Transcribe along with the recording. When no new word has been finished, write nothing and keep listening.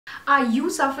Are you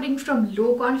suffering from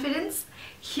low confidence?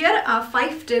 Here are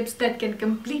 5 tips that can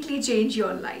completely change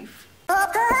your life.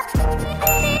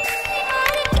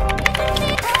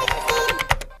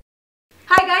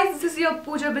 Hi guys, this is your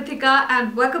Pooja Bithika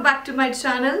and welcome back to my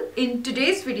channel. In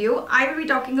today's video, I will be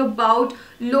talking about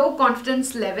low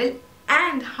confidence level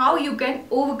and how you can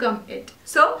overcome it.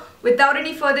 So, without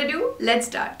any further ado, let's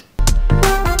start.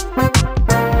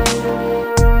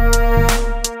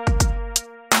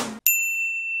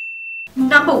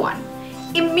 Number 1.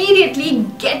 Immediately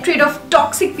get rid of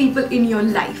toxic people in your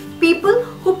life. People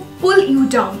who pull you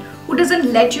down, who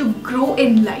doesn't let you grow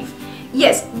in life.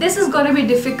 Yes, this is going to be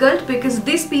difficult because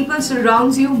these people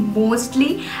surrounds you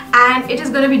mostly, and it is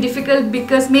going to be difficult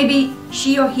because maybe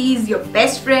she or he is your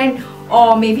best friend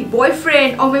or maybe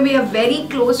boyfriend or maybe a very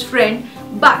close friend.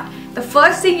 But the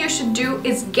first thing you should do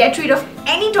is get rid of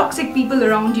any toxic people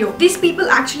around you. These people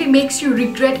actually makes you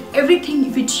regret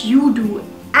everything which you do,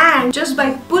 and just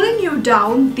by pulling you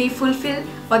down, they fulfill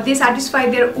or they satisfy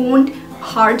their own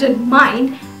heart and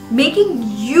mind, making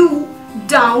you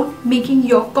down, making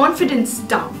your confidence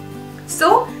down.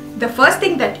 So the first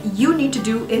thing that you need to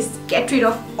do is get rid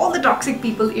of all the toxic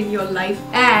people in your life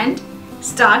and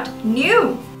start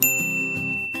new.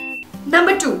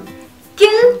 Number 2,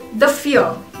 kill the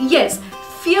fear. Yes,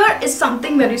 fear is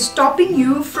something that is stopping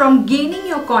you from gaining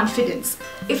your confidence.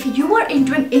 If you are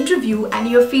into an interview and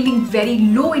you're feeling very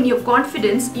low in your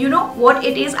confidence, you know what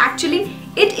it is actually?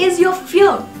 It is your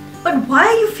fear. But why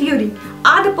are you fearing?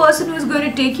 Are the person who is going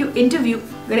to take your interview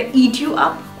going to eat you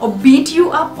up or beat you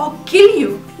up or kill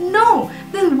you? No.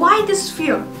 Then why this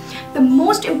fear? The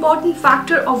most important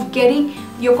factor of getting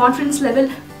your confidence level,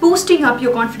 boosting up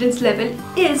your confidence level,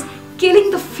 is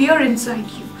killing the fear inside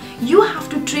you. You have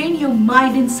to train your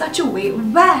mind in such a way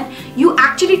where you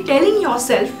actually telling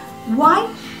yourself,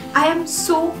 why I am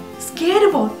so scared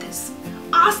about this.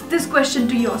 Ask this question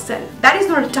to yourself. That is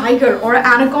not a tiger or an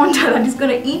anaconda that is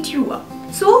going to eat you up.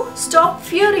 So stop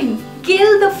fearing.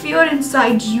 Kill the fear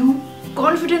inside you.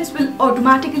 Confidence will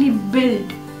automatically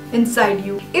build inside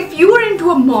you. If you are into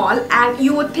a mall and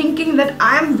you are thinking that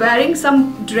I am wearing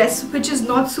some dress which is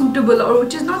not suitable or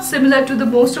which is not similar to the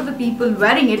most of the people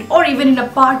wearing it, or even in a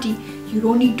party, you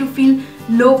don't need to feel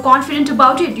low confident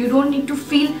about it. You don't need to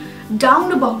feel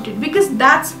down about it because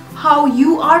that's how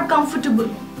you are comfortable.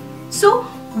 So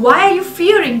why are you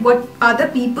fearing what other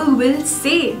people will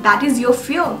say? That is your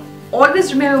fear.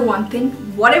 Always remember one thing,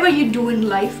 whatever you do in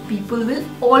life, people will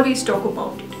always talk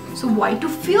about it. So why to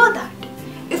fear that?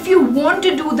 If you want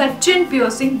to do that chin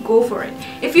piercing, go for it.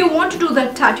 If you want to do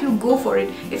that tattoo, go for it.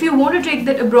 If you want to take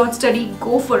that abroad study,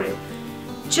 go for it.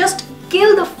 Just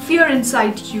kill the fear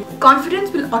inside you.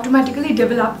 Confidence will automatically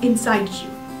develop inside you.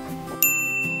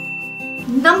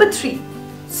 Number 3,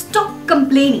 stop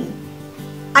complaining.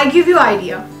 I give you an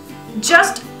idea.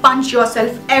 Just punch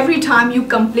yourself every time you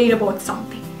complain about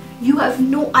something. You have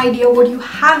no idea what you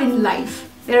have in life.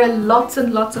 There are lots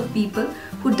and lots of people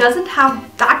who doesn't have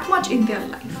that much in their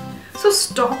life. So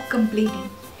stop complaining.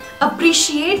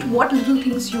 Appreciate what little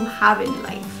things you have in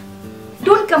life.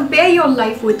 Don't compare your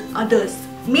life with others.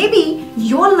 Maybe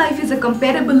your life is a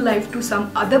comparable life to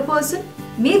some other person.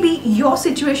 Maybe your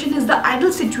situation is the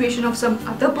ideal situation of some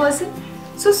other person.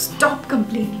 So stop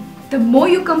complaining. The more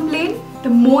you complain, the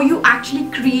more you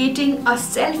actually creating a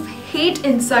self-hate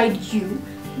inside you,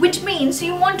 which means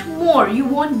you want more, you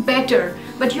want better,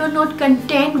 but you're not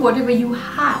content whatever you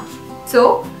have.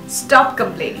 So stop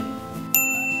complaining.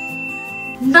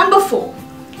 Number 4,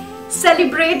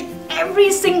 celebrate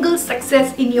every single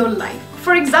success in your life.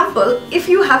 For example, if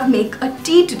you have made a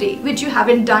tea today, which you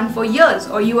haven't done for years,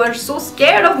 or you are so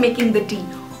scared of making the tea,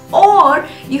 or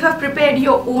you have prepared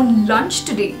your own lunch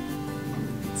today,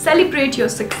 celebrate your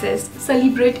success.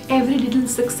 Celebrate every little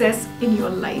success in your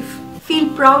life. Feel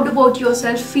proud about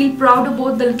yourself. Feel proud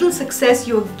about the little success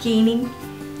you're gaining.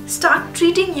 Start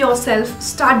treating yourself.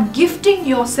 Start gifting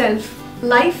yourself.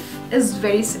 Life is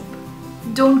very simple.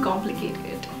 Don't complicate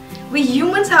it. We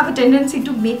humans have a tendency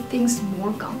to make things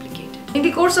more complicated. In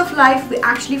the course of life, we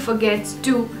actually forget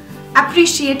to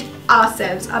appreciate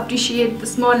ourselves, appreciate the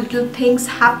small little things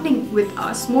happening with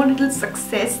us, small little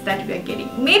success that we are getting.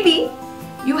 Maybe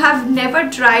you have never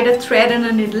tried a thread and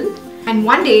a needle, and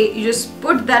one day you just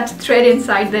put that thread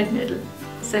inside that needle.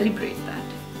 Celebrate that.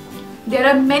 There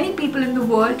are many people in the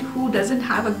world who doesn't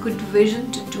have a good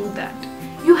vision to do that.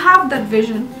 You have that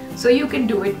vision, so you can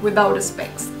do it without a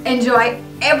specs. Enjoy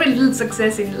every little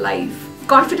success in life.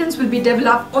 Confidence will be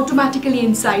developed automatically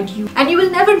inside you, and you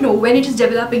will never know when it is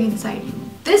developing inside you.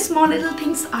 These small little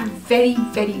things are very,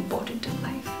 very important in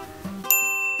life.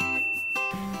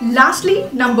 Lastly,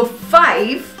 number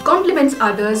 5, compliments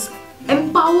others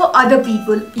Empower other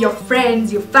people, your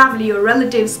friends, your family, your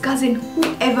relatives, cousin,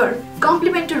 whoever.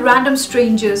 Compliment to random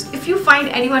strangers. If you find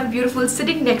anyone beautiful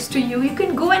sitting next to you, you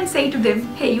can go and say to them,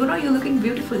 hey, you know, you're looking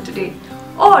beautiful today.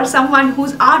 Or someone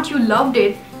whose art you loved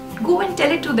it, go and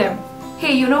tell it to them.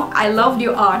 Hey, you know, I loved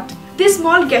your art. These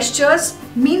small gestures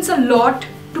means a lot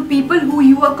to people who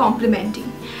you are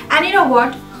complimenting. And you know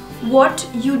what? What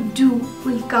you do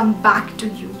will come back to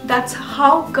you. That's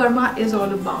how karma is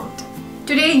all about.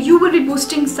 Today you will be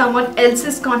boosting someone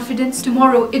else's confidence.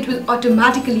 Tomorrow it will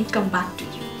automatically come back to you.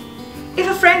 If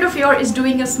a friend of yours is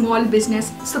doing a small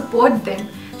business, support them.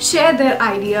 Share their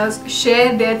ideas,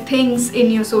 share their things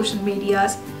in your social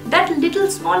medias. That little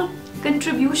small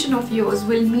contribution of yours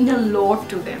will mean a lot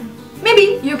to them.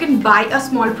 Maybe you can buy a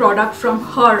small product from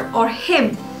her or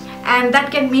him and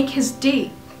that can make his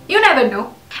day. You never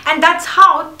know. And that's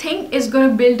how thing is going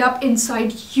to build up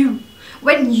inside you.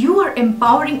 When you are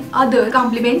empowering others,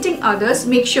 complimenting others,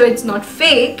 make sure it's not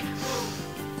fake.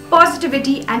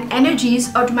 Positivity and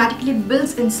energies automatically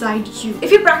builds inside you.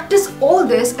 If you practice all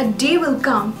this, a day will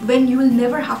come when you will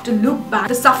never have to look back.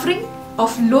 The suffering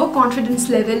of low confidence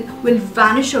level will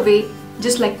vanish away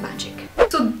just like magic.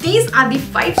 So these are the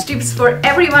 5 tips for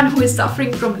everyone who is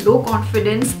suffering from low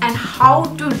confidence and how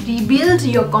to rebuild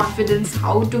your confidence,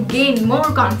 how to gain more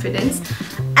confidence.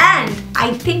 And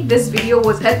I think this video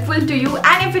was helpful to you,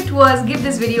 and if it was, give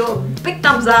this video a big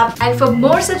thumbs up. And for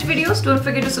more such videos, don't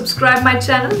forget to subscribe my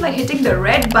channel by hitting the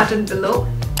red button below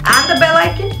and the bell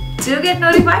icon to get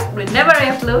notified whenever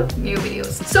I upload new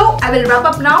videos. So I will wrap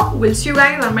up now. We'll see you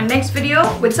guys on my next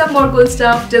video with some more cool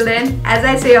stuff. Till then, as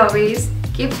I say always,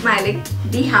 keep smiling,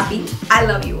 be happy. I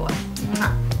love you all.